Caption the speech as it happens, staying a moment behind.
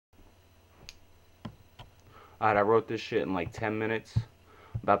Alright, I wrote this shit in like 10 minutes.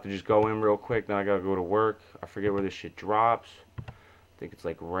 About to just go in real quick, then I gotta go to work. I forget where this shit drops. I think it's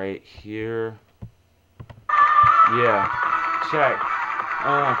like right here. Yeah, check.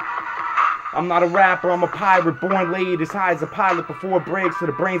 I'm not a rapper, I'm a pirate, born laid as high as a pilot before it breaks. To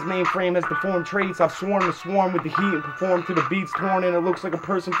the brain's mainframe has deformed traits. I've sworn to swarm with the heat and perform to the beats torn. And it looks like a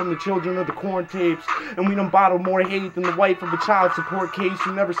person from the children of the corn tapes. And we done bottled more hate than the wife of a child support case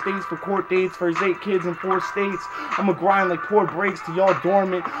who never stays for court dates for his 8 kids in 4 states. I'ma grind like poor breaks to y'all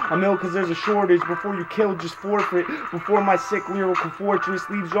dormant. I'm ill cause there's a shortage. Before you kill, just forfeit. Before my sick lyrical fortress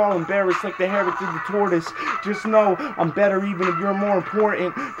leaves y'all embarrassed like the heritage of the tortoise. Just know I'm better even if you're more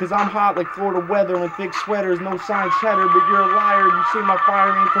important. Cause I'm hot like Florida weather and thick sweaters, no sign cheddar, but you're a liar. You say my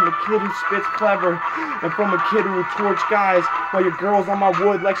fire ain't from a kid who spits clever, and from a kid who will torch guys, while your girl's on my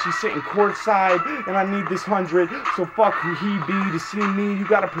wood like she's sitting courtside, and I need this 100, so fuck who he be. To see me, you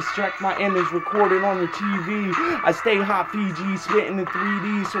gotta project my image, recorded on your TV. I stay hot Fiji, spitting in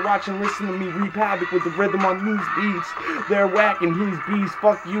 3D, so watch and listen to me reap havoc with the rhythm on these beats. They're whacking these beats,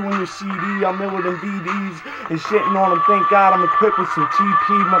 fuck you and your CD. I'm iller than BDs, and shitting on them, thank God I'm equipped with some TP,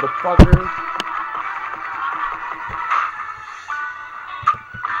 motherfucker.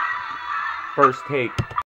 First take.